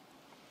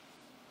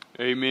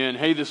Amen.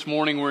 Hey, this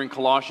morning we're in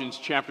Colossians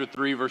chapter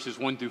 3, verses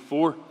 1 through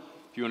 4.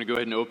 If you want to go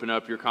ahead and open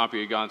up your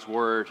copy of God's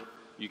Word,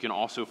 you can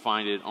also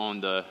find it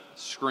on the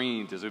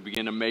screens as we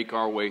begin to make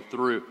our way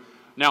through.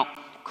 Now,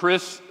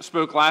 Chris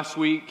spoke last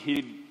week.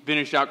 He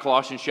finished out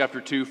Colossians chapter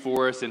 2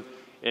 for us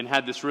and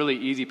had this really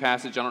easy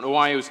passage. I don't know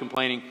why he was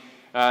complaining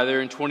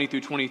there in 20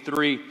 through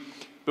 23.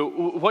 But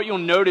what you'll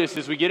notice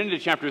as we get into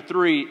chapter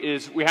 3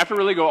 is we have to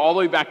really go all the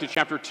way back to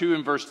chapter 2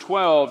 and verse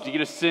 12 to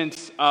get a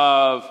sense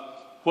of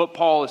what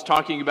Paul is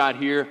talking about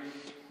here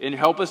and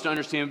help us to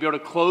understand, be able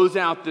to close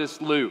out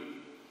this loop.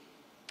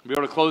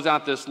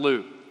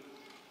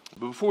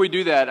 But before we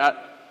do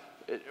that,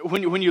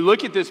 when you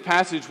look at this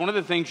passage, one of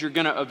the things you're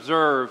going to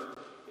observe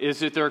is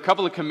that there are a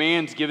couple of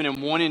commands given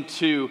in 1 and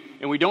 2,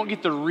 and we don't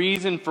get the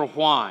reason for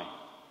why.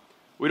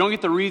 We don't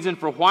get the reason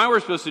for why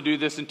we're supposed to do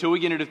this until we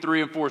get into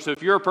 3 and 4. So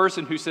if you're a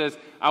person who says,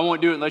 I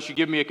won't do it unless you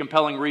give me a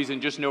compelling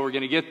reason, just know we're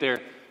going to get there,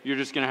 you're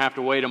just going to have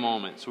to wait a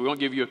moment. So we won't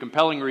give you a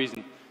compelling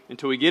reason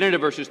until we get into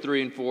verses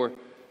 3 and 4.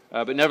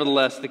 But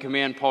nevertheless, the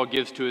command Paul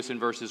gives to us in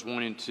verses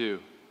 1 and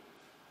 2.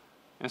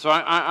 And so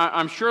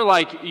I'm sure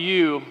like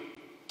you,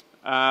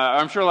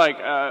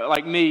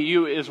 like me,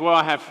 you as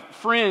well have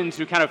friends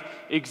who kind of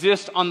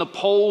exist on the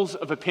poles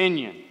of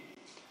opinion.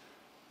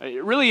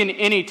 Really in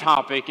any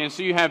topic. And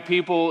so you have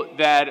people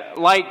that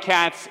like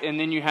cats, and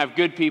then you have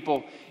good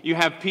people. You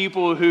have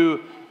people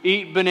who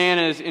eat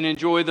bananas and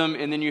enjoy them,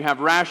 and then you have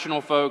rational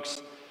folks.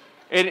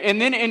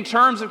 And then in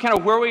terms of kind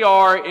of where we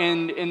are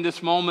in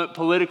this moment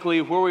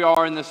politically, where we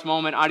are in this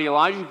moment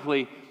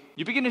ideologically,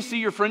 you begin to see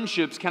your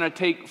friendships kind of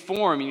take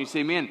form. And you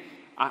say, man,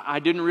 I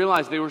didn't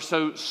realize they were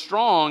so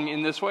strong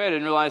in this way. I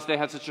didn't realize they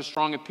had such a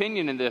strong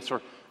opinion in this.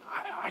 Or,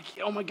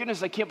 oh my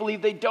goodness, I can't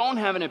believe they don't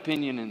have an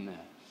opinion in this.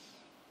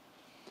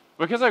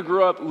 Because I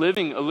grew up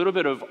living a little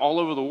bit of all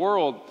over the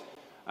world,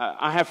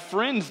 I have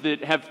friends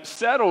that have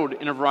settled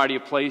in a variety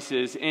of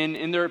places,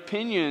 and their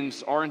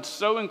opinions are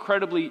so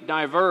incredibly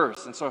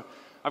diverse. And so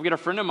I've got a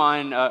friend of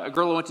mine, a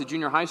girl I went to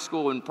junior high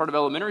school and part of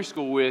elementary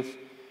school with,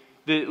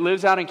 that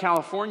lives out in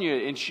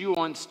California, and she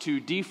wants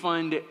to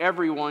defund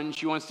everyone.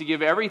 She wants to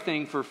give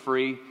everything for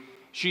free.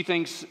 She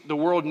thinks the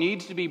world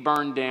needs to be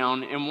burned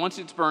down, and once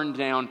it's burned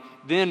down,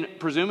 then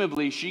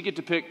presumably she get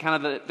to pick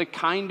kind of the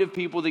kind of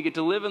people that get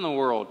to live in the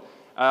world.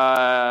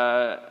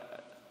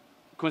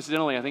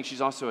 Coincidentally, I think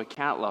she's also a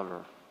cat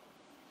lover.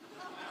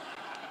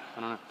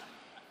 I don't know.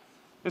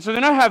 And so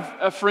then I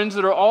have friends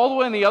that are all the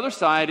way on the other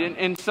side,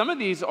 and some of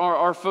these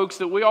are folks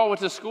that we all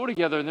went to school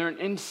together, and they're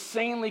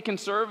insanely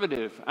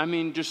conservative. I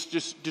mean,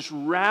 just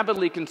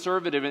rabidly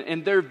conservative,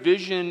 and their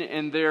vision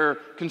and their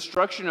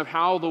construction of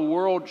how the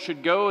world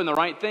should go and the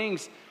right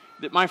things.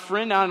 That my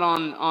friend out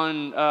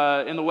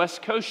on in the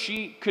West Coast,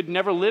 she could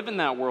never live in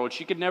that world.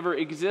 She could never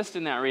exist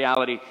in that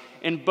reality.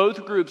 And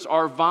both groups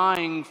are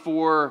vying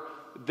for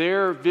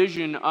their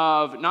vision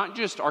of not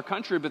just our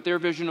country, but their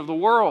vision of the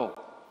world.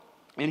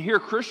 And here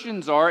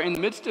Christians are in the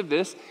midst of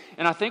this,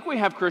 and I think we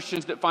have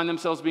Christians that find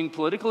themselves being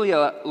politically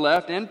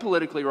left and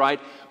politically right.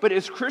 But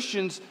as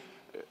Christians,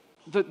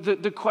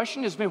 the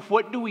question is, man,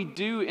 what do we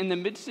do in the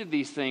midst of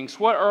these things?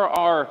 What are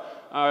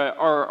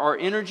our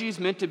energies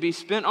meant to be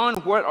spent on?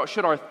 What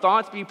should our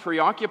thoughts be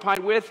preoccupied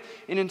with?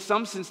 And in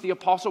some sense, the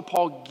Apostle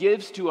Paul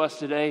gives to us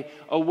today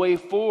a way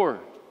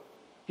forward.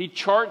 He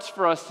charts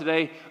for us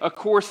today a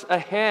course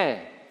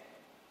ahead.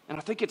 And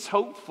I think it's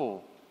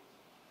hopeful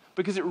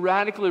because it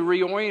radically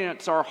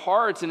reorients our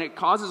hearts, and it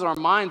causes our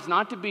minds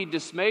not to be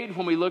dismayed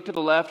when we look to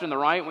the left and the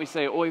right and we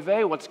say, oy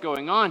vey, what's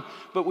going on?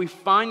 But we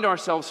find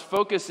ourselves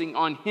focusing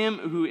on Him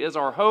who is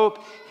our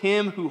hope,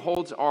 Him who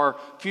holds our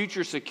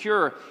future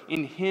secure,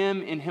 in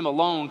Him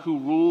alone, who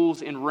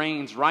rules and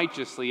reigns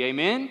righteously.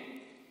 Amen?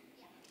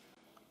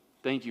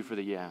 Thank you for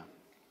the yeah.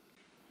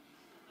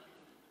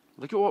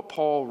 Look at what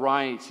Paul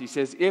writes. He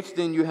says, if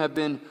then you have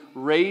been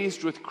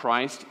raised with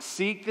Christ,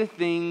 seek the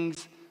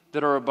things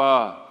that are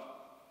above,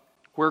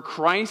 where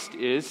Christ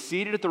is,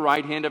 seated at the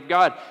right hand of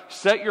God.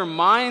 Set your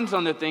minds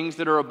on the things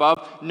that are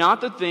above, not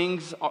the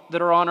things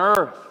that are on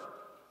earth.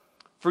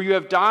 For you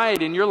have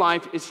died, and your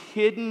life is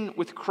hidden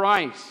with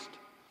Christ.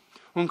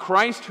 When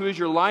Christ, who is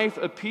your life,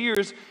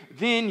 appears,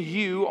 then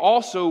you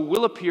also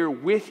will appear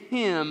with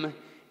Him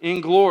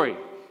in glory.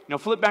 Now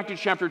flip back to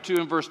chapter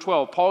 2 and verse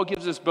 12. Paul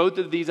gives us both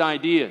of these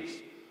ideas.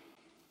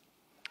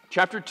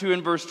 Chapter 2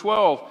 and verse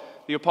 12,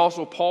 the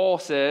Apostle Paul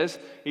says,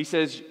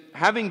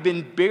 having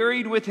been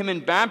buried with Him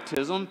in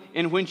baptism,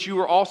 in which you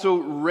were also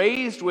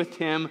raised with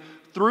Him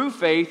through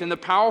faith in the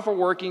powerful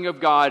working of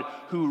God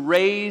who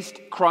raised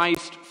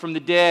Christ from the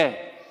dead.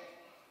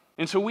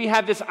 And so we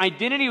have this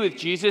identity with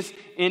Jesus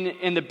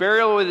in the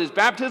burial with His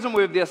baptism.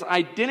 We have this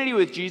identity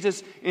with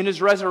Jesus in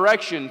His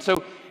resurrection.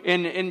 So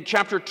in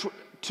chapter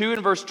 2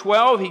 and verse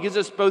 12, he gives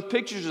us both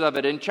pictures of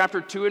it. In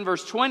chapter 2 and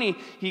verse 20,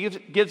 he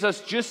gives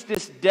us just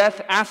this death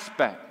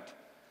aspect.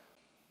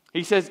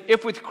 He says,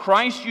 if with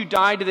Christ you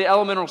died to the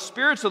elemental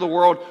spirits of the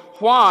world,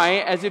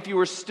 why, as if you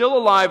were still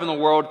alive in the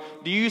world,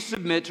 do you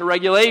submit to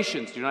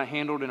regulations? Do not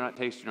handle, do not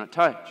taste, do not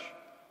touch.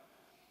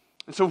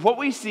 And so what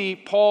we see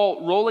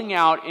Paul rolling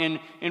out in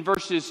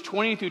verses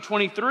 20 through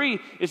 23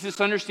 is this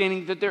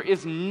understanding that there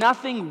is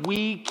nothing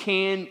we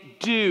can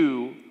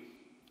do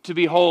to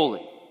be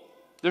holy.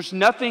 There's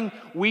nothing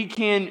we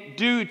can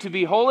do to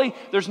be holy.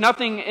 There's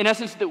nothing, in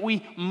essence, that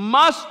we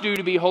must do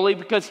to be holy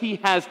because He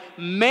has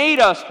made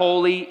us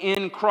holy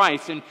in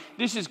Christ. And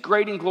this is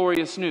great and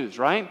glorious news,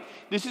 right?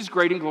 This is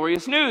great and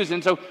glorious news.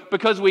 And so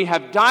because we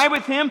have died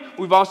with Him,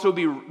 we've also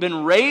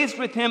been raised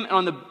with Him. And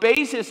on the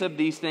basis of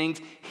these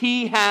things,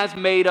 He has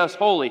made us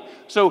holy.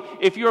 So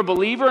if you're a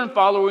believer and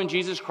follower in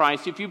Jesus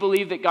Christ, if you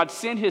believe that God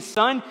sent His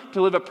Son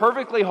to live a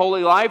perfectly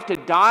holy life, to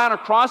die on a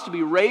cross, to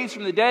be raised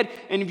from the dead,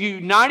 and if you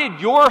united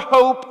your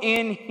hope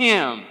in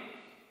Him,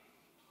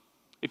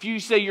 if you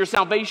say your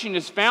salvation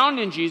is found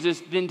in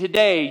Jesus, then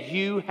today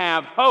you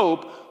have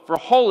hope for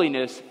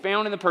holiness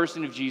found in the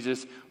person of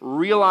Jesus,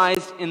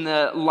 realized in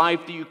the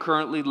life that you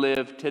currently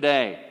live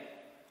today.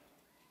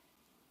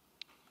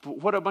 But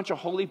what a bunch of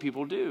holy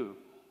people do.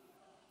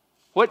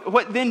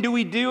 What then do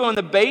we do on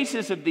the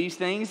basis of these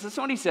things? That's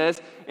what he says.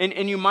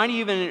 And you might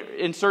even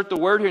insert the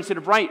word here instead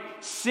of right,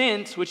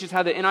 since, which is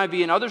how the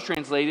NIV and others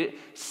translate it,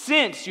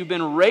 since you've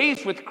been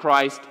raised with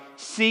Christ,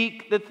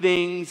 seek the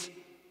things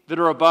that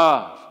are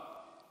above.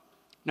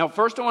 Now,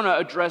 first I want to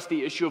address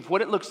the issue of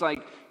what it looks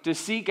like to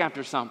seek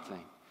after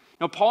something.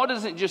 Now, Paul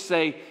doesn't just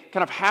say,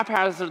 kind of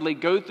haphazardly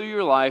go through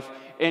your life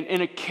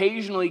and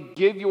occasionally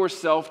give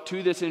yourself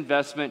to this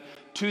investment,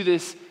 to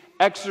this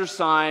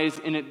exercise,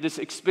 and this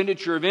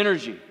expenditure of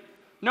energy.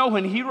 No,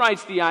 when he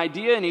writes the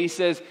idea and he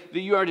says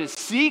that you are to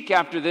seek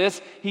after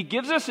this, he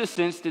gives us a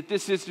sense that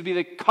this is to be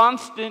the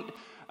constant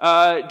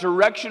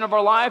direction of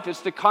our life. It's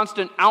the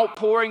constant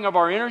outpouring of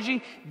our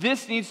energy.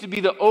 This needs to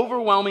be the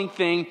overwhelming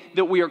thing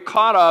that we are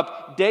caught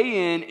up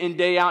day in and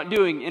day out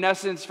doing. In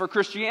essence, for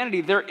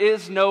Christianity, there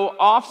is no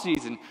off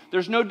season.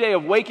 There's no day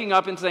of waking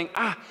up and saying,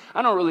 I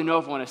don't really know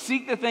if I want to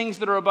seek the things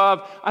that are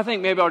above. I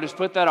think maybe I'll just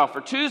put that off for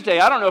Tuesday.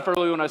 I don't know if I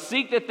really want to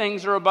seek the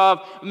things that are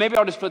above. Maybe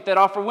I'll just put that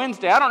off for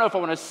Wednesday. I don't know if I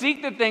want to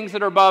seek the things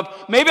that are above.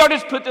 Maybe I'll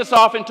just put this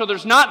off until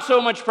there's not so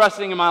much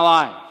pressing in my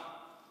life.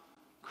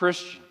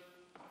 Christian,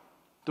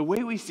 the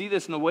way we see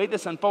this and the way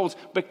this unfolds,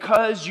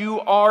 because you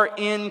are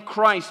in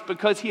Christ,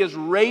 because He has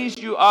raised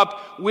you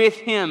up with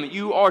Him,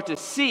 you are to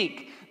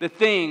seek the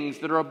things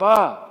that are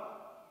above.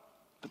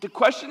 But the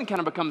question kind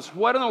of becomes,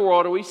 what in the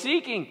world are we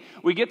seeking?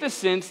 We get the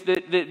sense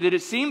that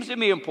it seems to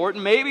be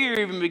important. Maybe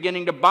you're even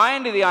beginning to buy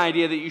into the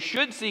idea that you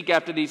should seek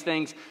after these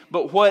things,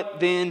 but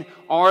what then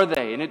are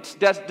they? And it's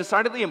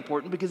decidedly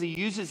important because he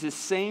uses this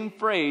same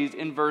phrase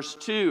in verse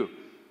 2.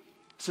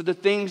 So the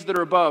things that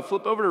are above.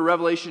 Flip over to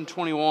Revelation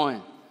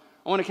 21.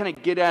 I want to kind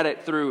of get at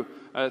it through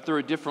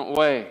a different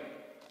way.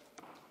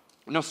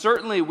 Now,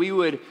 certainly we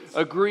would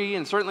agree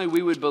and certainly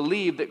we would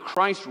believe that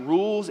Christ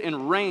rules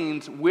and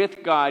reigns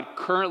with God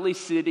currently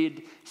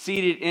seated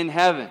in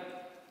heaven.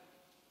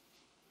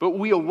 But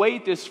we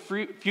await this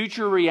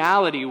future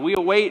reality. We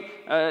await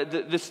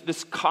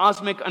this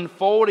cosmic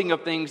unfolding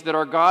of things that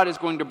our God is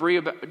going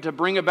to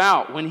bring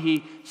about when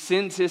He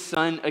sends His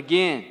Son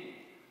again.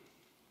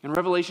 And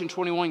Revelation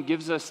 21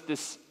 gives us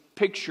this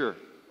picture.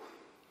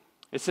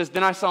 It says,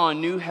 "Then I saw a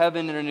new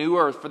heaven and a new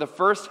earth, for the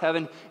first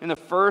heaven and the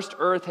first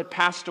earth had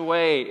passed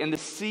away, and the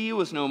sea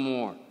was no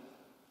more.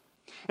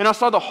 And I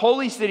saw the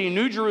holy city,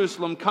 New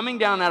Jerusalem, coming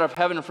down out of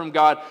heaven from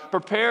God,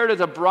 prepared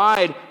as a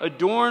bride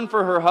adorned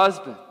for her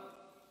husband.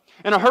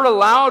 And I heard a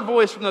loud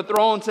voice from the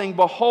throne saying,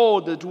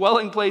 'Behold, the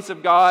dwelling place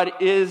of God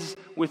is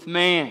with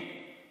man.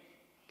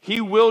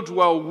 He will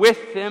dwell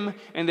with them,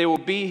 and they will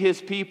be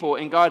His people,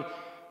 and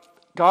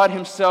God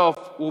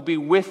Himself will be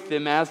with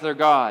them as their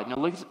God.'" Now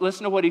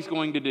listen to what He's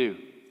going to do.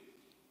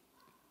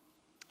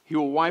 "He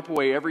will wipe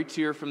away every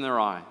tear from their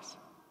eyes,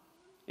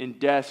 and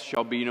death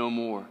shall be no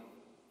more.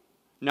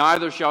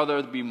 Neither shall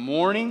there be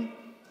mourning,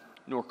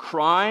 nor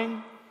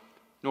crying,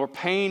 nor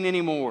pain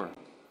anymore,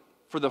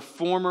 for the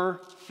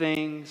former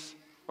things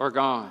are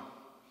gone."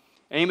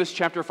 Amos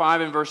chapter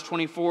 5 and verse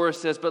 24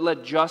 says, "But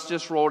let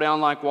justice roll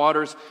down like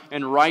waters,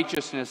 and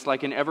righteousness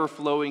like an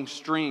ever-flowing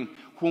stream."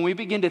 When we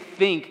begin to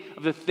think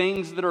of the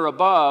things that are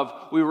above,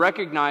 we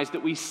recognize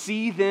that we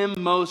see them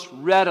most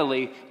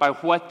readily by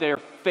what their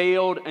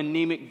failed,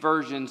 anemic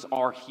versions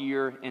are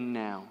here and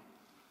now.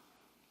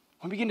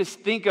 When we begin to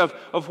think of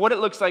what it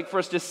looks like for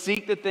us to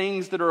seek the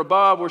things that are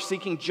above, we're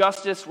seeking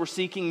justice, we're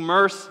seeking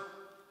mercy,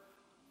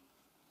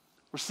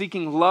 we're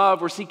seeking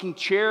love, we're seeking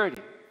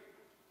charity.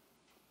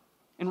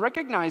 And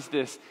recognize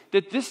this,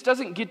 that this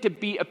doesn't get to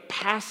be a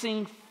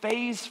passing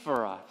phase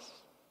for us.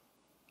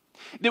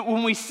 That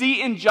when we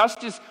see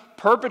injustice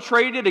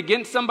perpetrated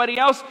against somebody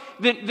else,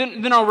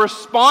 then our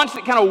response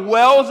that kind of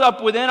wells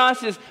up within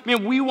us is,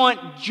 man, we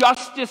want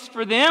justice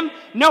for them.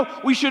 No,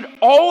 we should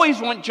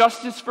always want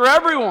justice for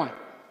everyone.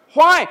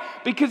 Why?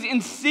 Because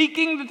in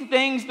seeking the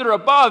things that are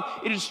above,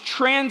 it is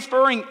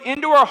transferring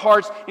into our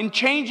hearts and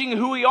changing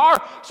who we are.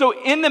 So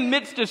in the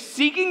midst of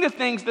seeking the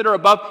things that are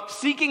above,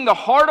 seeking the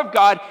heart of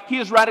God, He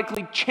is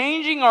radically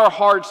changing our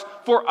hearts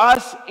for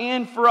us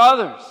and for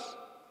others.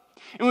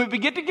 And we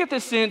begin to get the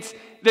sense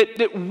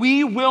that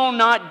we will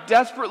not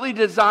desperately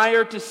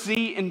desire to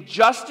see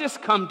injustice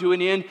come to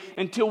an end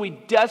until we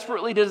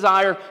desperately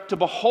desire to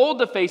behold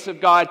the face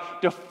of God,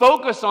 to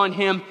focus on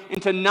Him,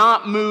 and to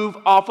not move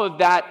off of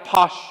that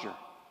posture.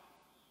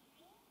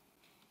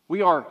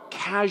 We are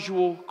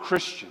casual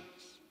Christians.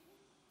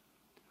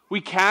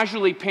 We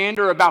casually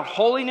pander about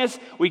holiness.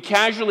 We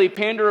casually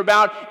pander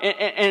about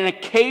and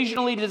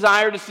occasionally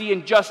desire to see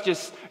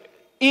injustice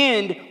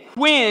end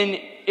when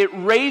it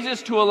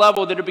raises to a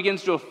level that it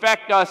begins to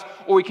affect us,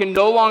 or we can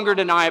no longer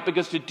deny it,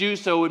 because to do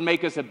so would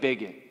make us a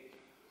bigot.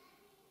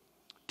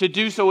 To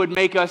do so would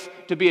make us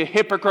to be a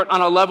hypocrite on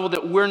a level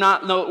that we're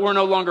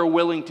no longer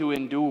willing to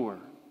endure.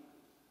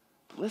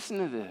 But listen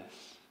to this.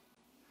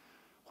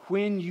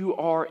 When you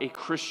are a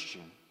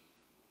Christian,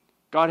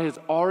 God has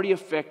already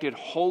effected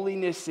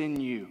holiness in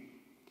you.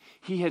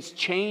 He has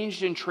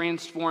changed and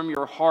transformed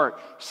your heart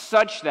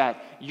such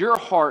that your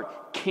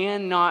heart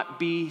cannot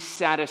be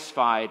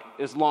satisfied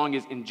as long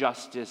as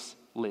injustice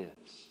lives.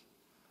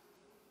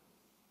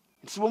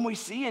 And so when we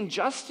see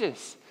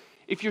injustice,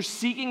 if you're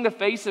seeking the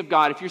face of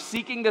God, if you're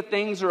seeking the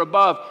things that are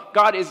above,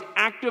 God is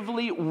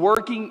actively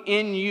working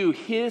in you,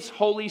 His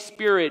Holy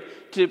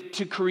Spirit,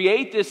 to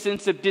create this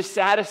sense of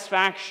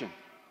dissatisfaction.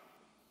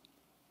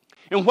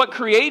 And what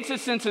creates a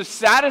sense of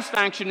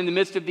satisfaction in the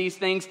midst of these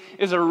things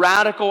is a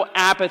radical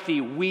apathy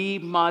we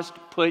must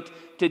put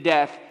to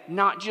death,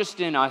 not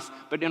just in us,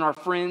 but in our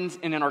friends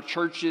and in our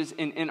churches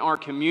and in our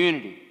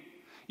community.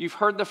 You've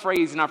heard the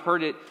phrase, and I've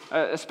heard it,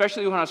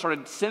 especially when I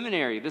started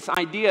seminary, this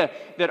idea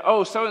that,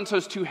 oh, so-and-so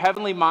is too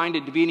heavenly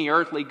minded to be any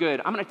earthly good.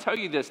 I'm going to tell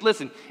you this.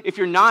 Listen, if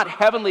you're not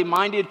heavenly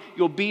minded,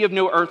 you'll be of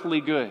no earthly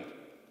good.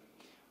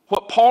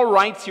 What Paul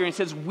writes here and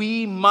says,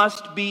 we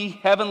must be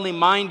heavenly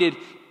minded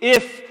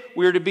if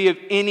we are to be of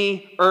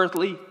any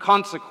earthly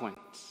consequence.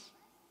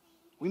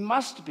 We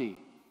must be.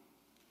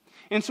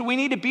 And so we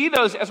need to be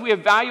those as we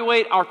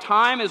evaluate our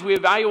time, as we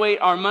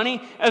evaluate our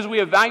money, as we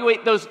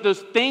evaluate those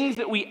things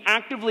that we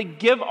actively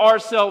give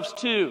ourselves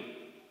to.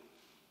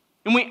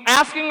 And we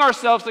asking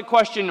ourselves the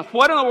question,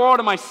 what in the world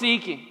am I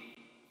seeking?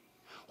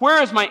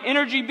 Where is my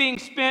energy being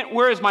spent?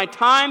 Where is my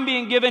time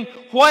being given?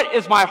 What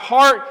is my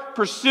heart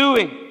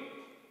pursuing?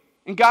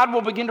 And God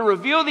will begin to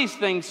reveal these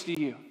things to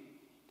you.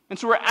 And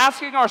so we're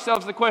asking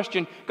ourselves the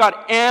question, God,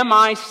 am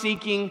I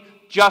seeking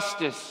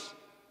justice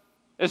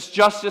as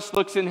justice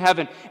looks in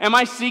heaven? Am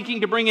I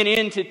seeking to bring an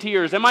end to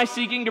tears? Am I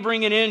seeking to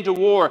bring an end to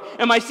war?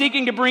 Am I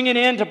seeking to bring an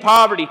end to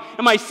poverty?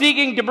 Am I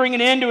seeking to bring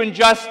an end to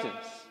injustice?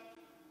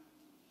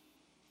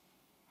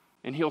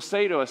 And He'll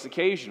say to us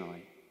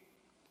occasionally,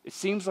 it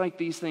seems like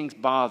these things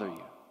bother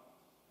you,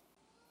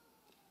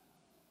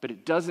 but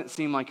it doesn't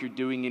seem like you're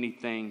doing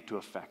anything to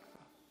affect them.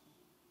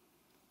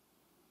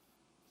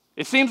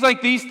 It seems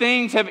like these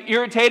things have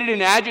irritated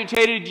and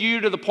agitated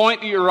you to the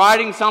point that you're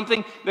writing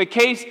something, the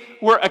case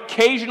where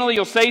occasionally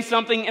you'll say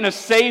something in a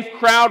safe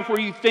crowd where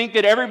you think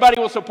that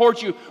everybody will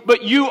support you,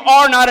 but you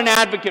are not an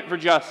advocate for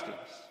justice.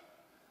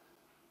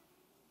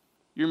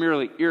 You're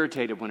merely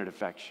irritated when it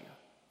affects you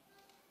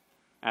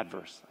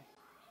adversely.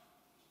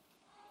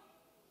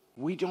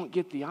 We don't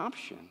get the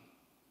option.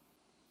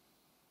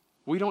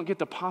 We don't get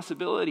the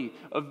possibility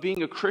of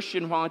being a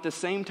Christian while at the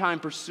same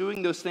time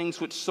pursuing those things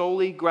which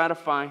solely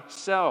gratify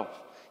self.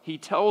 He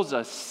tells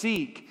us,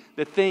 seek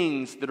the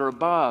things that are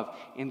above,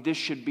 and this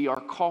should be our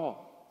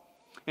call.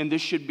 And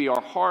this should be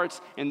our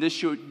hearts, and this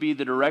should be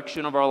the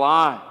direction of our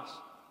lives.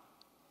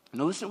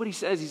 Now listen to what he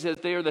says. He says,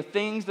 they are the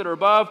things that are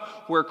above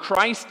where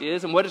Christ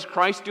is. And what is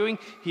Christ doing?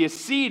 He is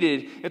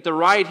seated at the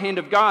right hand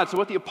of God. So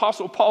what the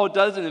Apostle Paul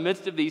does in the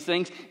midst of these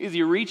things is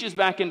he reaches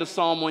back into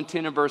Psalm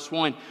 110 and verse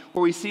 1,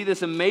 where we see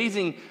this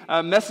amazing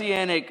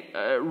messianic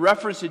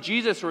reference to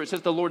Jesus, where it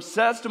says, the Lord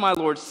says to my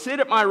Lord, sit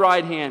at my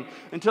right hand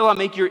until I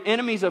make your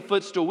enemies a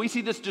footstool. We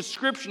see this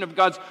description of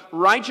God's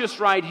righteous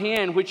right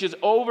hand, which is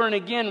over and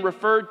again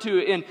referred to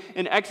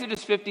in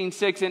Exodus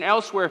 15:6 and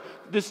elsewhere,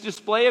 this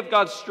display of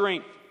God's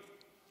strength.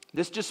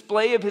 This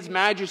display of His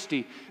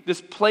majesty, this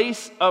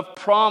place of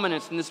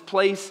prominence, and this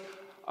place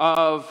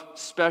of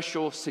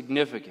special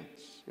significance.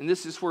 And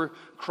this is where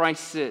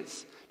Christ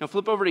sits. Now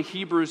flip over to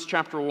Hebrews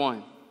chapter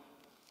 1.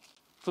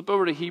 Flip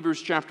over to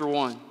Hebrews chapter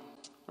 1.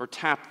 Or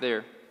tap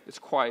there. It's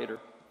quieter.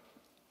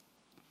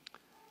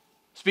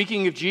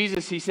 Speaking of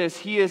Jesus, he says,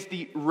 He is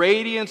the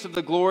radiance of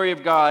the glory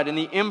of God and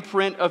the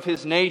imprint of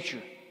His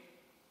nature.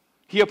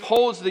 He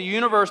upholds the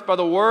universe by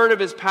the word of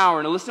His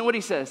power. Now listen to what he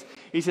says.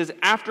 He says,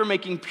 after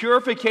making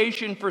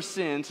purification for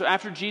sin, so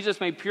after Jesus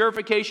made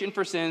purification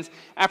for sins,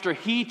 after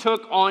He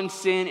took on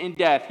sin and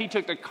death, He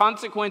took the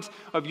consequence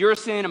of your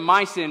sin and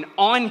my sin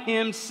on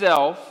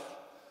Himself,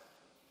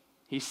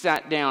 He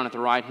sat down at the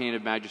right hand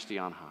of majesty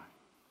on high.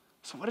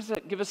 So what does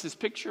that give us this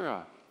picture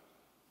of?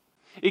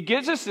 It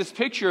gives us this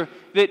picture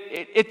that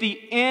at the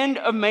end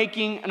of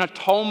making an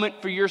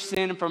atonement for your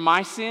sin and for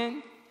my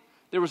sin,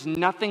 there was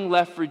nothing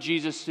left for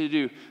Jesus to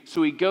do.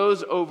 So He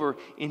goes over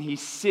and He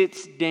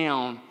sits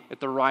down at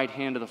the right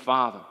hand of the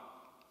Father.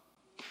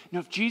 Now,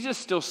 if Jesus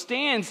still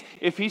stands,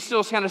 if he's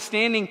still kind of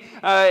standing,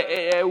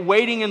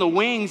 waiting in the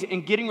wings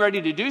and getting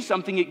ready to do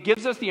something, it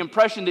gives us the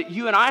impression that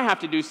you and I have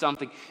to do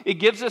something. It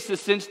gives us the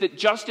sense that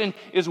Justin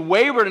is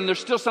wayward and there's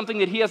still something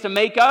that he has to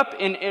make up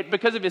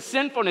because of his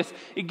sinfulness.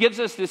 It gives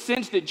us the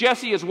sense that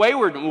Jesse is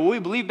wayward. Well, we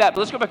believe that, but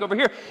let's go back over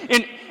here.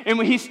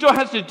 And he still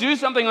has to do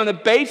something on the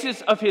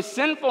basis of his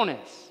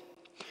sinfulness.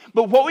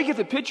 But what we get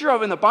the picture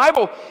of in the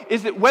Bible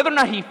is that whether or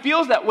not he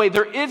feels that way,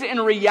 there is in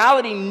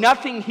reality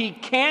nothing he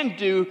can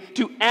do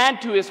to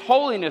add to his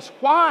holiness.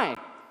 Why?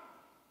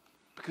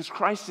 Because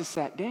Christ has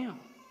sat down.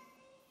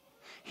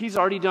 He's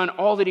already done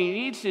all that he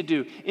needs to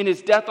do. In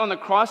his death on the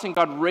cross and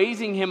God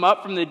raising him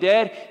up from the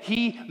dead,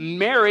 he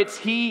merits,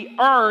 he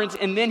earns,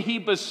 and then he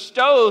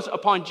bestows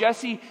upon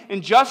Jesse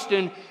and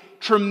Justin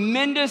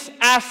tremendous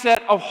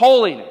asset of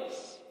holiness.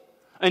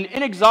 An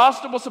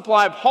inexhaustible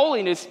supply of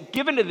holiness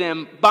given to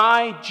them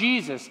by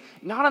Jesus,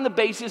 not on the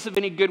basis of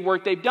any good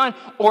work they've done,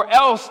 or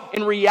else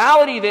in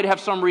reality they'd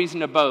have some reason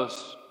to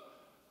boast.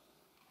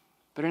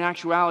 But in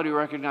actuality,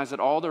 recognize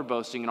that all their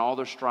boasting and all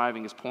their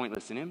striving is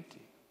pointless and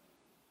empty.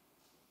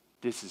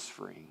 This is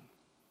freeing.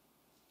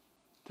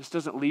 This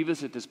doesn't leave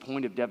us at this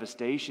point of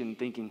devastation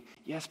thinking,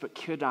 yes, but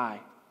could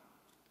I?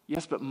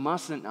 Yes, but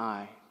mustn't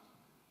I?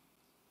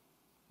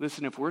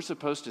 Listen, if we're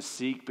supposed to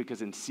seek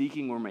because in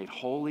seeking we're made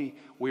holy,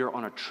 we are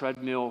on a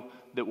treadmill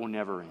that will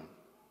never end.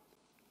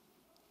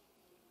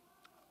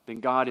 Then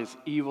God is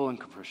evil and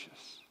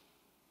capricious.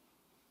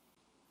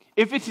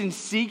 If it's in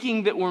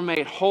seeking that we're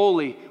made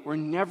holy, we're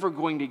never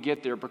going to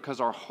get there because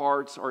our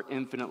hearts are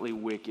infinitely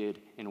wicked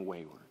and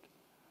wayward.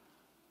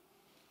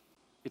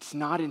 It's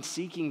not in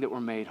seeking that we're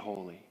made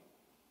holy.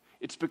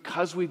 It's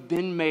because we've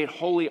been made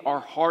holy, our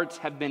hearts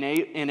have been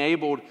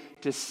enabled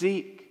to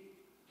seek.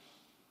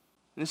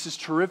 And this is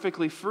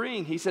terrifically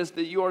freeing. He says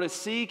that you are to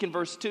seek. In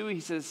verse 2, he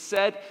says,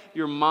 set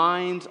your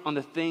minds on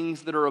the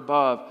things that are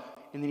above.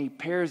 And then he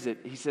pairs it.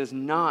 He says,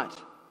 not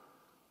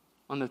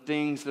on the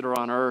things that are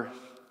on earth.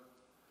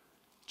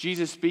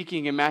 Jesus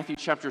speaking in Matthew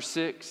chapter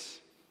 6,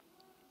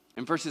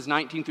 in verses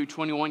 19 through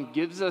 21,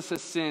 gives us a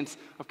sense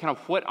of kind of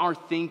what our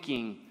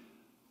thinking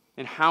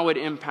and how it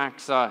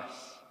impacts us.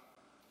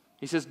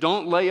 He says,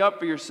 don't lay up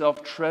for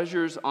yourself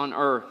treasures on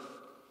earth,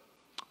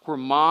 where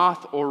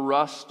moth or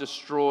rust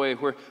destroy,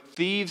 where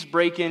thieves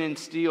break in and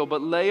steal,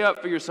 but lay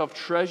up for yourself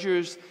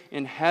treasures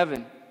in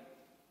heaven,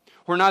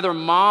 where neither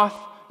moth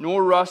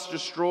nor rust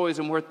destroys,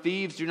 and where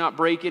thieves do not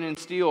break in and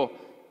steal.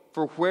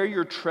 For where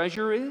your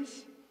treasure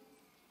is,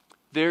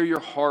 there your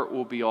heart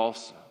will be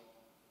also.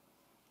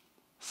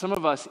 Some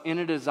of us in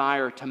a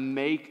desire to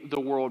make the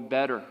world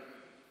better.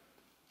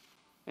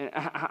 And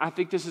I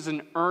think this is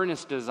an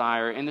earnest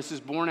desire, and this is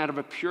born out of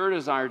a pure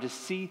desire to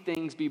see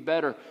things be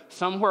better.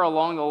 Somewhere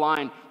along the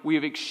line, we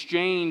have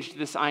exchanged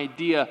this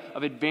idea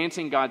of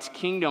advancing God's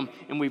kingdom,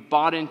 and we've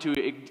bought into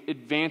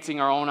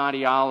advancing our own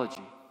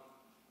ideology.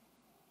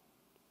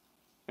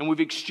 And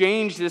we've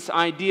exchanged this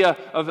idea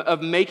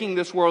of making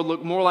this world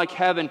look more like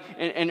heaven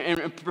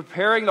and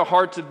preparing the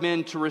hearts of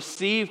men to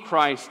receive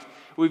Christ.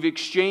 We've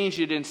exchanged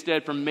it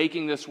instead for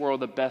making this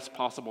world the best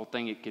possible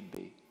thing it could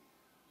be.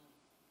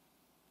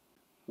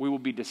 We will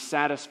be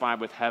dissatisfied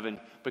with heaven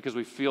because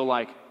we feel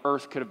like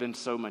earth could have been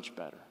so much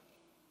better.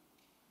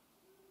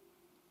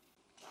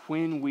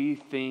 When we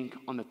think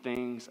on the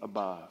things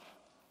above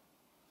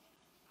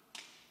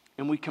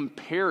and we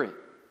compare it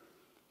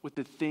with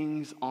the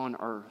things on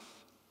earth,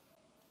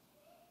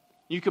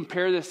 you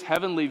compare this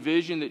heavenly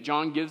vision that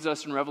John gives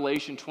us in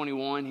Revelation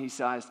 21, he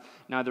says,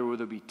 neither will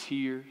there be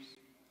tears,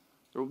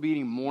 there will be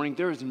any mourning.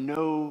 There is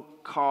no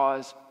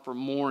cause for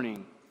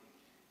mourning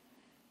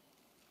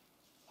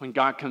when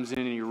God comes in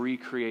and he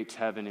recreates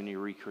heaven and he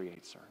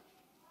recreates earth.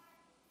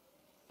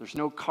 There's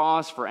no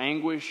cause for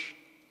anguish.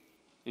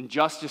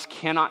 Injustice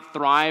cannot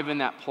thrive in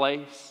that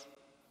place.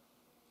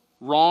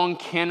 Wrong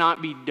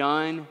cannot be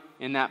done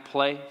in that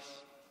place.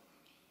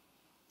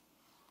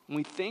 And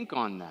we think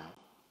on that.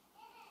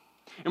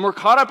 And we're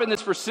caught up in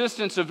this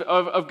persistence of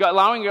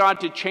allowing God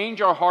to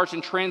change our hearts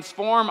and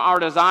transform our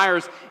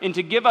desires and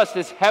to give us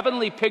this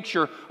heavenly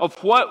picture of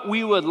what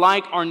we would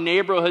like our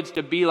neighborhoods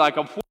to be like,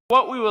 of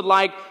what we would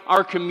like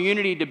our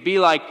community to be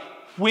like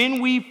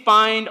when we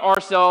find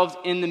ourselves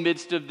in the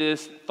midst of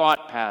this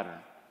thought pattern.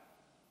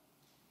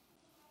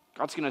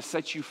 God's going to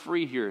set you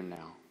free here and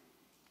now.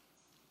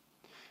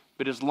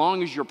 But as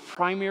long as your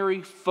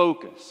primary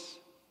focus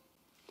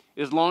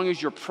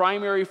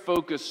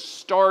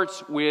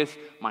starts with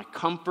my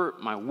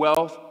comfort, my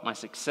wealth, my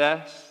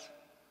success,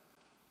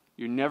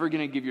 you're never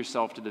going to give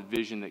yourself to the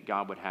vision that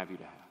God would have you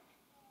to have.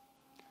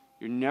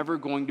 You're never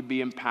going to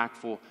be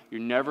impactful.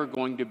 You're never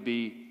going to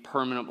be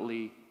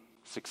permanently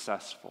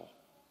successful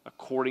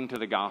according to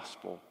the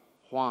gospel.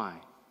 Why?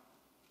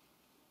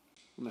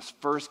 We must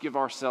first give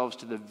ourselves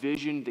to the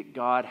vision that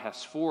God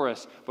has for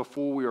us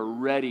before we are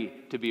ready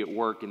to be at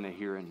work in the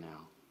here and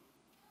now.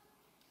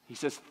 He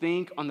says,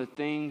 think on the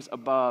things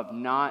above,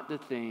 not the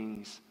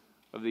things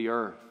of the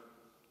earth.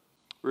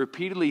 We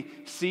repeatedly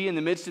see in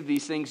the midst of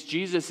these things,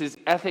 Jesus'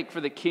 ethic for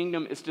the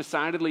kingdom is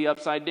decidedly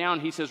upside down.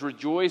 He says,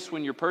 rejoice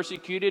when you're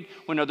persecuted,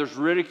 when others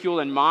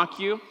ridicule and mock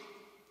you.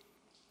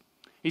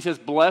 He says,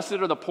 blessed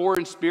are the poor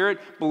in spirit,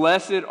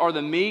 blessed are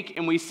the meek.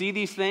 And we see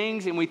these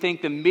things and we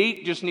think the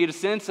meek just need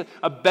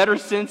a better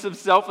sense of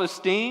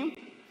self-esteem.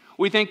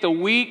 We think the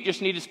weak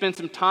just need to spend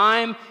some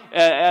time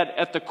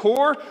at the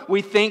core.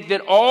 We think that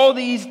all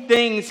these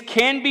things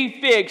can be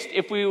fixed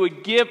if we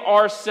would give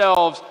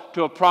ourselves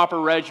to a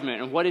proper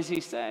regimen. And what does he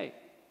say?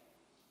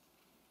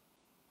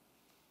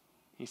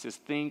 He says,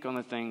 think on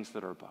the things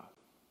that are above.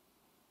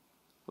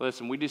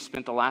 Listen, we just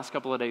spent the last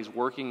couple of days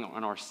working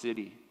on our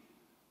city,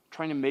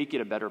 trying to make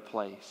it a better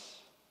place.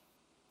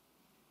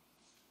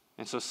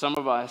 And so some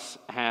of us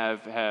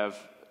have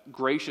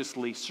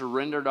graciously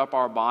surrendered up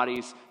our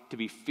bodies to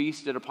be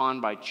feasted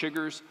upon by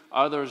chiggers.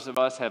 Others of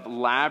us have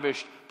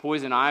lavished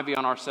poison ivy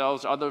on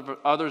ourselves.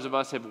 Others of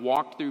us have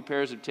walked through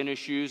pairs of tennis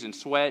shoes and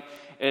sweat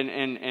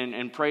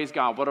and praise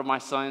God. One of my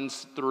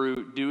sons,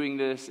 through doing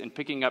this and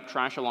picking up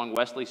trash along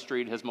Wesley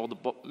Street, has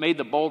made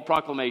the bold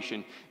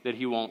proclamation that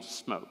he won't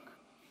smoke.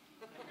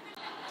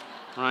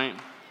 Right?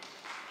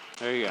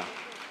 There you go.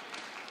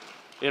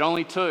 It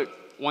only took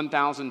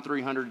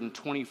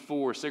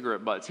 1,324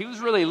 cigarette butts. He was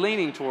really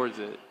leaning towards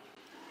it.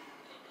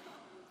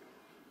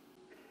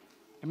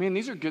 I mean,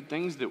 these are good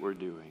things that we're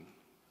doing.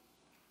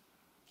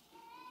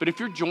 But if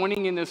you're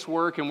joining in this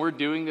work and we're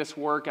doing this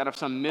work out of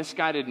some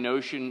misguided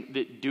notion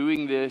that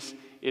doing this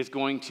is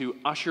going to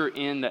usher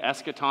in the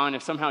eschaton,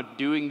 if somehow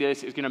doing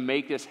this is going to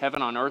make this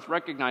heaven on earth,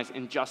 recognize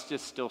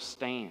injustice still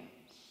stands.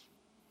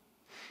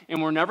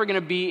 And we're never going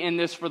to be in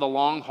this for the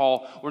long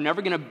haul. We're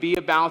never going to be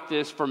about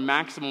this for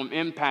maximum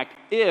impact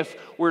if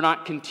we're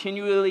not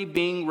continually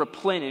being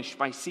replenished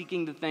by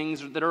seeking the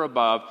things that are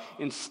above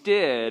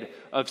instead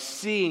of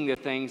seeing the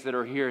things that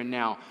are here and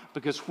now.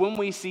 Because when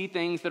we see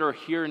things that are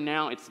here and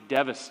now, it's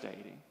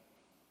devastating.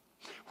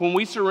 When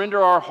we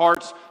surrender our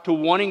hearts to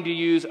wanting to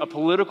use a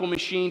political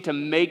machine to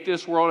make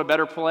this world a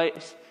better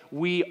place,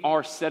 we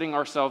are setting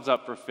ourselves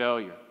up for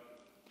failure.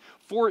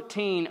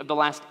 14 of the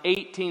last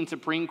 18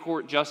 Supreme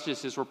Court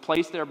justices were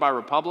placed there by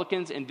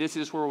Republicans, and this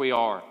is where we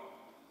are.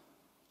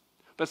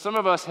 But some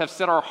of us have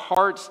set our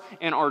hearts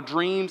and our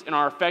dreams and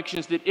our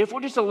affections that if we'll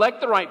just elect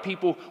the right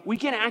people, we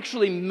can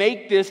actually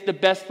make this the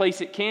best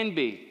place it can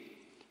be.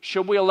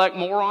 Should we elect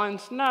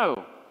morons?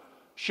 No.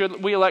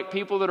 Should we elect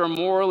people that are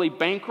morally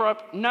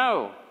bankrupt?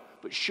 No.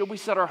 But should we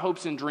set our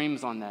hopes and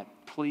dreams on that?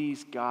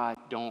 Please, God,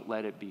 don't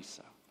let it be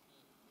so.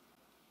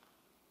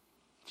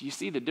 Do you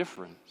see the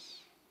difference?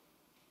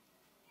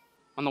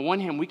 On the one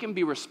hand, we can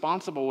be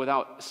responsible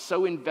without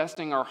so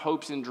investing our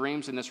hopes and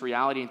dreams in this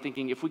reality and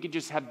thinking if we could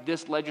just have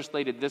this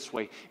legislated this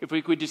way, if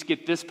we could just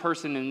get this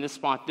person in this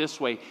spot this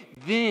way,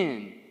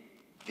 then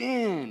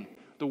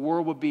the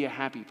world would be a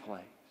happy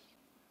place.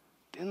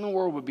 Then the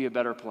world would be a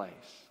better place.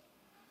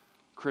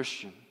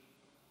 Christian,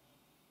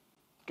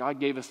 God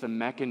gave us the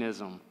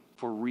mechanism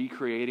for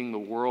recreating the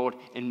world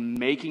and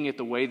making it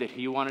the way that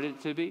He wanted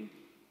it to be.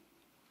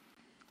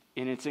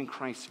 And it's in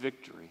Christ's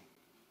victory.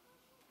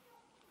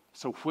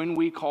 So when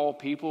we call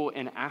people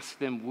and ask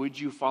them, would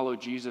you follow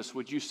Jesus?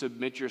 Would you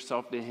submit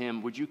yourself to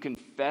Him? Would you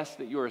confess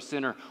that you're a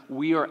sinner?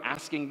 We are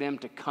asking them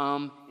to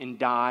come and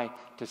die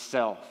to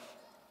self.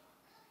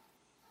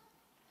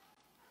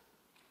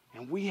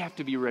 And we have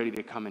to be ready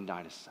to come and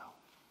die to self.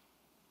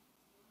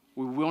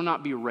 We will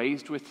not be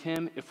raised with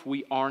Him if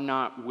we are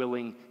not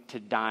willing to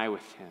die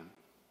with Him.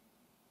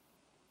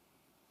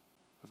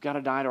 We've got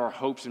to die to our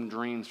hopes and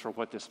dreams for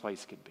what this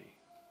place could be.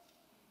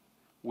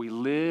 We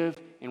live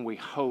and we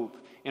hope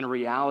in a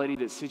reality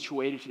that's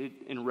situated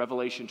in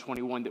Revelation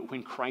 21, that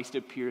when Christ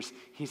appears,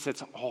 He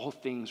sets all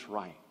things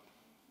right.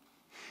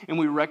 And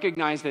we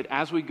recognize that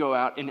as we go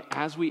out and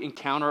as we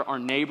encounter our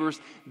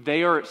neighbors,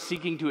 they are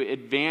seeking to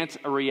advance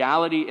a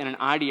reality and an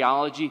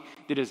ideology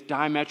that is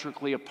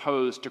diametrically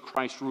opposed to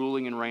Christ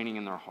ruling and reigning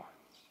in their hearts.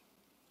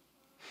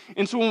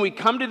 And so when we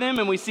come to them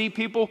and we see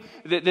people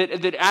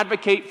that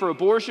advocate for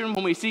abortion,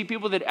 when we see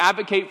people that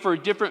advocate for a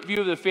different view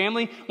of the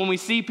family, when we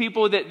see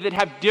people that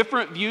have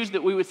different views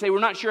that we would say, we're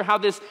not sure how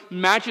this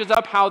matches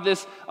up, how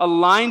this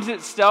aligns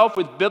itself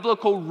with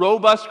biblical,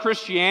 robust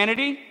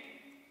Christianity,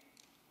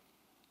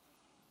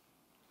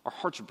 our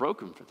hearts are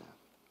broken for them.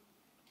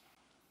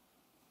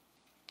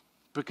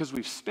 Because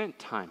we've spent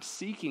time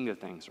seeking the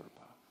things that are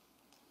above.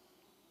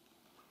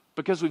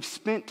 Because we've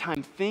spent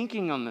time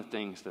thinking on the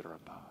things that are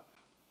above.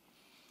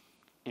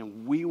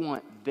 And we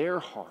want their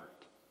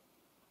heart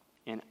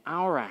and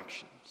our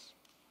actions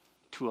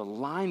to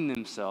align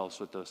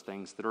themselves with those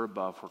things that are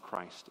above where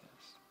Christ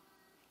is.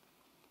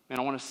 Man,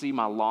 I want to see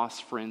my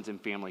lost friends and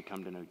family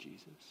come to know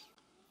Jesus.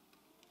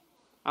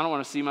 I don't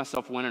want to see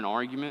myself win an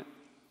argument.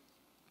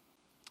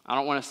 I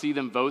don't want to see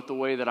them vote the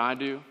way that I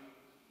do.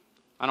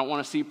 I don't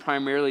want to see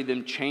primarily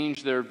them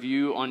change their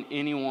view on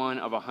any one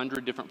of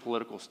 100 different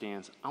political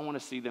stands. I want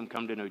to see them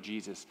come to know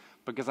Jesus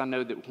because I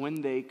know that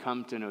when they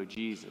come to know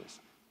Jesus,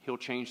 He'll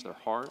change their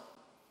heart,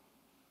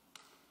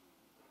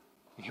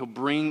 He'll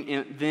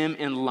bring them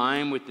in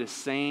line with this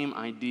same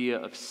idea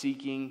of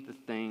seeking the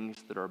things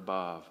that are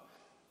above,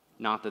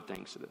 not the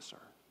things of this earth.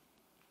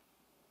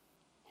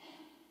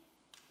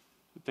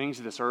 The things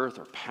of this earth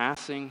are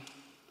passing,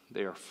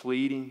 they are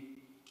fleeting,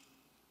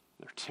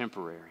 they're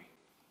temporary.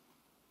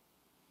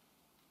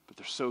 But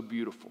they're so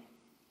beautiful.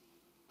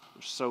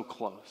 They're so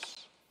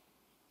close.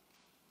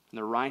 And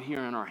they're right here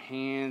in our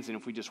hands, and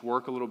if we just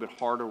work a little bit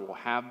harder, we'll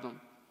have them.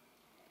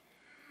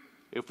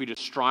 If we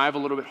just strive a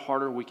little bit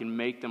harder, we can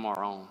make them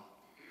our own.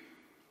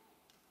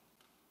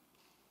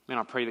 Man,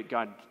 I pray that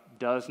God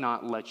does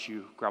not let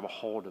you grab a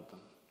hold of them.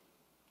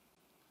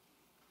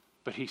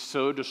 But He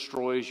so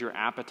destroys your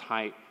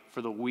appetite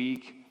for the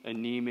weak,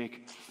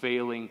 anemic,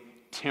 failing,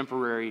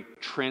 temporary,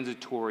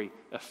 transitory,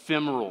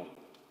 ephemeral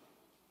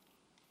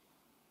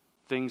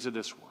things of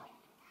this world.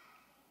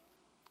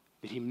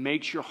 That He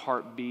makes your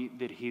heart beat,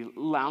 that He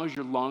allows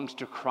your lungs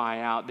to cry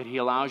out, that He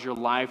allows your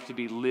life to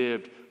be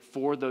lived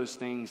for those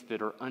things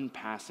that are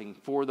unpassing,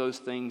 for those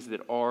things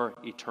that are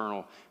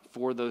eternal,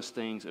 for those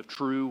things of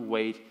true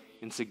weight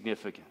and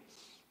significance.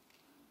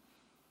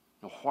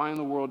 Now, why in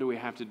the world do we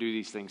have to do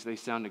these things? They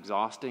sound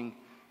exhausting,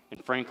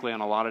 and frankly,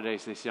 on a lot of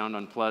days, they sound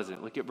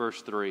unpleasant. Look at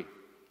verse 3.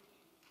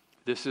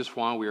 This is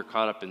why we are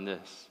caught up in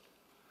this.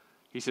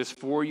 He says,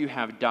 "For you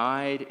have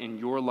died, and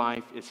your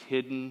life is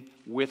hidden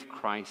with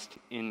Christ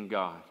in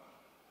God."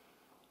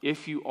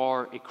 If you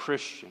are a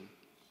Christian,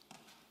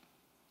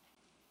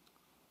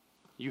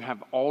 you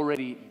have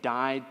already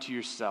died to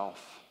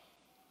yourself.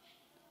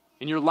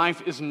 And your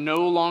life is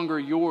no longer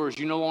yours.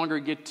 You no longer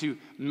get to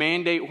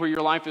mandate where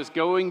your life is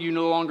going. You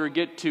no longer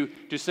get to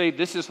say,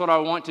 this is what I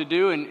want to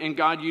do. And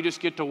God, you just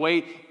get to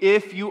wait.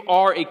 If you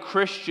are a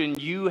Christian,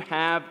 you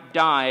have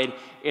died.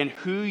 And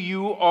who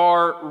you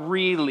are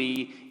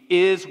really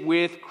is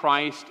with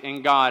Christ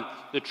and God.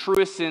 The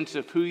truest sense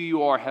of who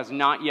you are has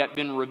not yet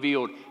been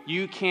revealed.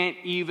 You can't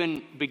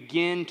even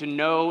begin to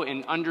know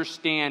and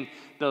understand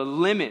the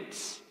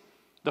limits,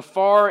 the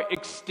far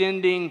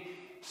extending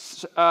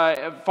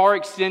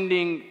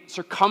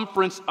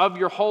circumference of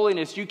your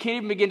holiness. You can't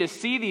even begin to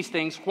see these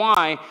things.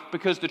 Why?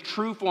 Because the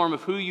true form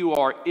of who you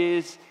are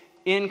is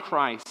in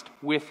Christ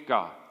with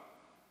God.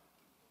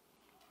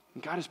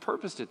 And God has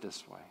purposed it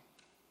this way.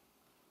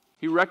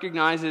 He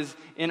recognizes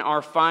in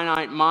our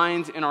finite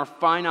minds, in our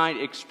finite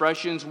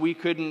expressions, we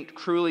couldn't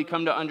truly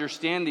come to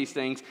understand these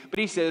things. But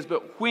He says,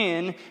 but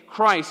when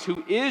Christ,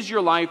 who is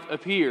your life,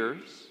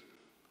 appears,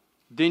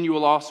 then you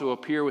will also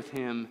appear with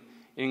Him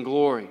in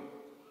glory.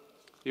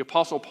 The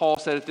Apostle Paul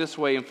said it this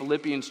way in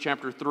Philippians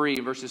chapter 3,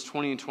 verses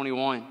 20 and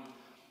 21.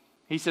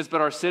 He says, but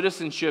our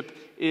citizenship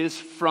is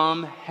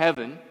from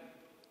heaven,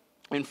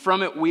 and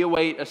from it we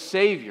await a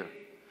Savior,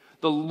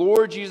 the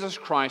Lord Jesus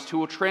Christ, who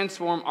will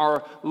transform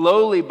our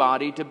lowly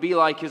body to be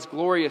like His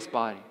glorious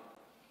body,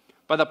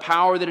 by the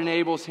power that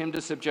enables Him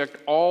to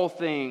subject all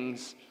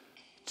things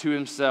to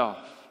Himself.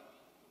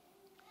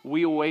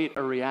 We await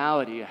a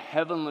reality, a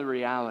heavenly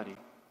reality.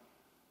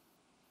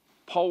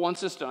 Paul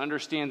wants us to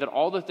understand that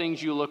all the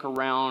things you look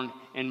around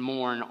and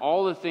mourn,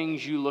 all the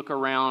things you look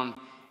around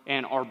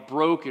and are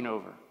broken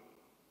over,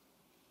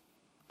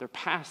 they're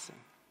passing.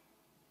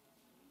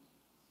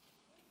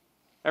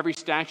 Every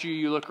statue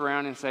you look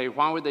around and say,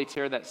 why would they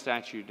tear that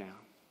statue down?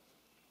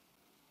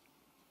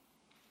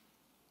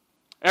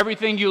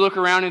 Everything you look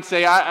around and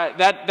say,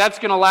 that's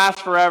going to last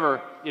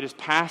forever. It is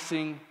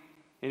passing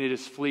and it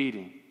is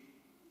fleeting.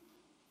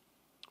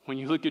 When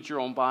you look at your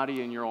own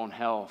body and your own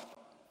health,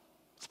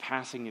 it's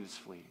passing and it's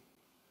fleeting.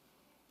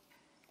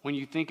 When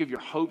you think of your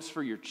hopes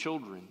for your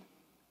children,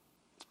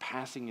 it's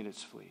passing and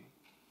it's fleeting.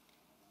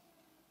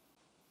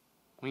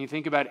 When you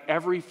think about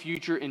every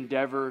future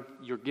endeavor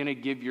you're going to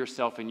give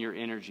yourself and your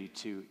energy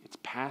to, it's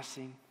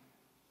passing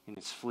and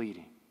it's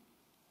fleeting.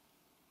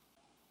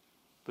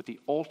 But the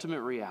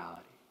ultimate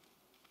reality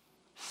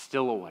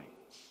still awaits.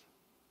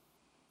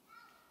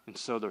 And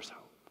so there's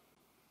hope.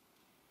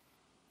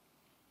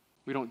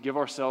 We don't give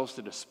ourselves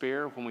to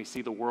despair when we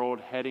see the world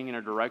heading in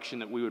a direction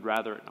that we would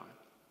rather it not.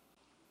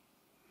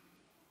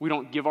 We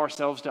don't give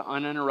ourselves to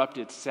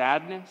uninterrupted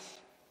sadness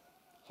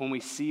when we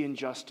see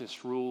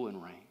injustice rule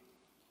and reign.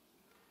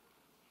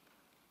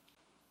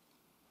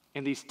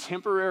 And these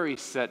temporary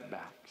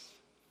setbacks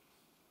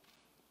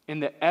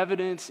and the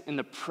evidence and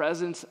the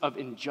presence of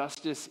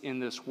injustice in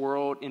this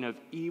world and of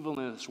evil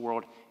in this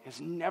world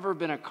has never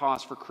been a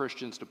cause for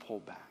Christians to pull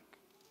back.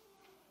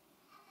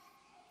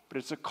 But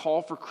it's a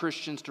call for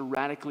Christians to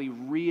radically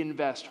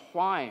reinvest.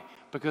 Why?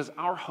 Because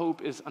our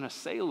hope is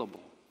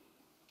unassailable.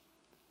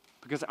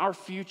 Because our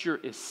future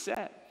is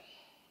set.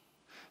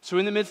 So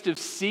in the midst of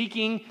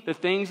seeking the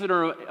things that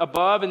are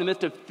above, in the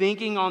midst of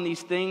thinking on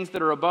these things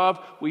that are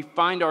above, we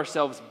find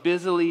ourselves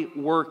busily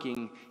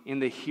working in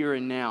the here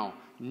and now,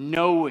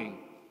 knowing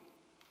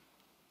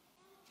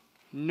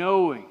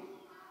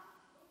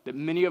that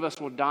many of us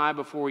will die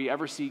before we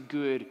ever see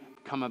good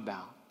come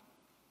about.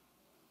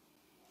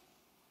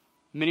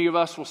 Many of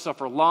us will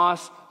suffer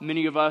loss.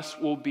 Many of us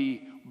will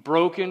be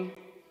broken.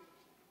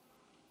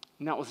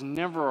 And that was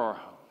never our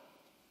hope.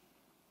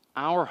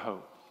 Our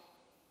hope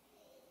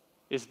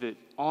is that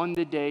on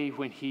the day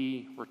when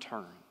he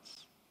returns,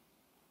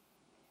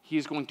 he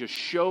is going to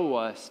show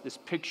us this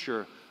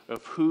picture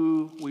of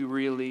who we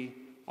really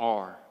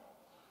are.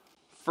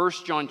 1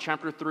 John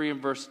chapter 3 and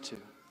verse 2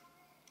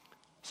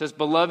 says,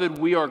 "Beloved,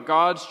 we are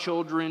God's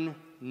children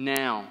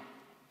now,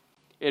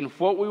 and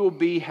what we will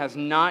be has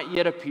not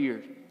yet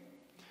appeared.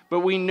 But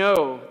we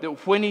know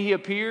that when he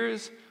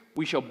appears,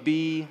 we shall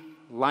be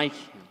like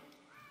him,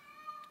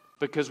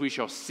 because we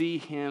shall see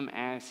him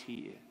as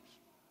he is."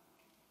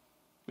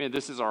 Man,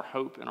 this is our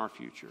hope and our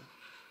future.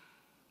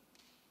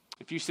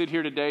 If you sit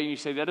here today and you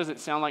say, that doesn't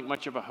sound like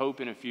much of a hope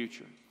in a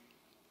future,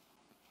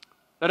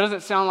 that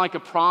doesn't sound like a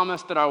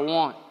promise that I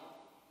want,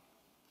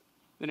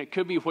 then it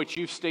could be what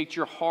you've staked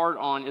your heart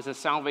on is a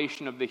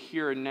salvation of the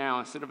here and now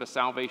instead of a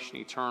salvation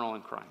eternal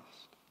in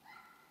Christ.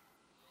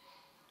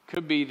 It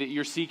could be that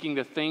you're seeking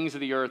the things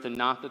of the earth and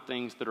not the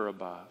things that are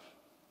above.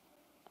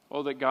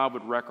 Oh, that God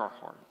would wreck our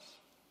hearts.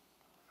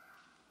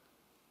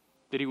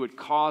 That he would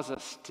cause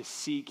us to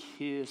seek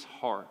his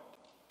heart,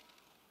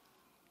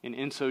 and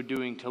in so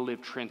doing to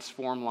live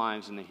transformed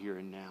lives in the here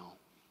and now,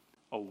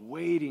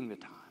 awaiting the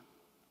time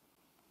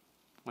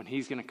when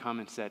he's going to come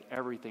and set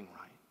everything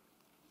right,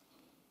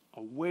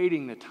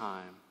 awaiting the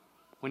time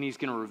when he's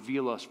going to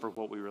reveal us for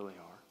what we really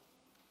are,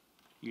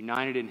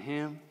 united in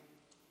him,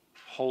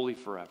 holy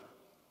forever.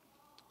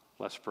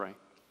 Let's pray.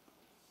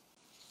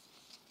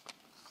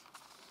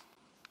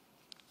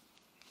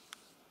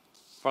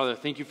 Father,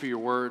 thank you for your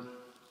word.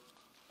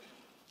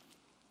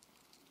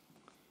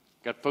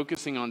 God,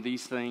 focusing on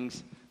these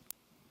things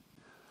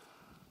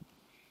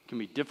can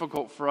be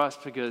difficult for us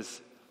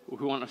because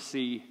we want to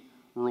see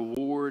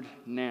reward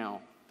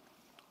now.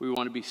 We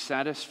want to be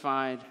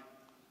satisfied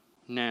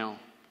now.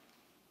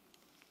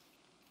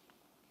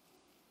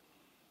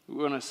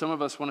 Some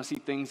of us want to see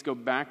things go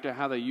back to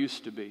how they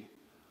used to be.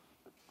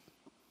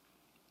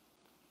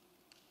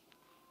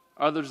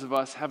 Others of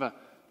us have a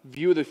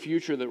view of the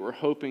future that we're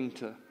hoping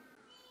to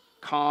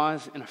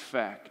cause and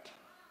effect.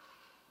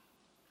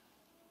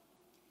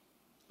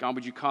 God,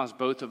 would you cause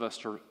both of us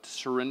to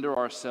surrender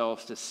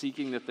ourselves to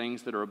seeking the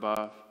things that are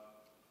above?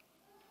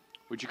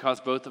 Would you cause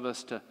both of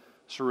us to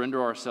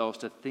surrender ourselves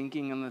to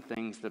thinking on the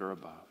things that are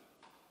above?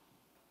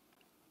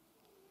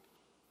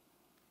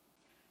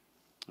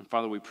 And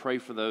Father, we pray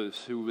for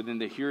those who within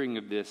the hearing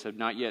of this have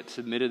not yet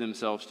submitted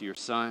themselves to your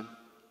Son.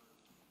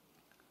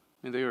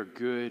 And they are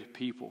good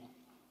people.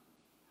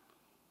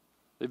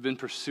 They've been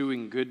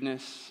pursuing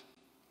goodness,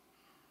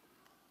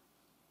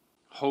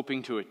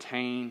 hoping to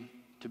attain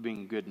to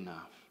being good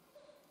enough.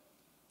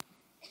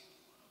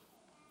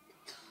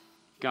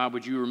 God,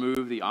 would you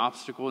remove the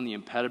obstacle and the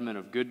impediment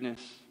of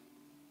goodness?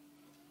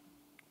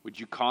 Would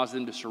you cause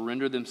them to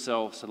surrender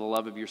themselves to the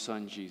love of your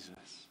Son,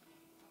 Jesus,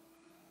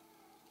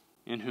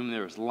 in whom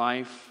there is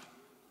life,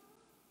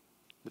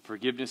 the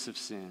forgiveness of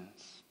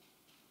sins,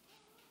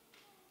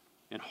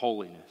 and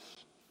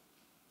holiness.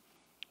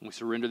 We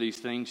surrender these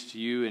things to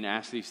you and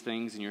ask these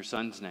things in your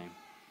Son's name.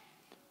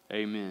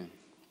 Amen.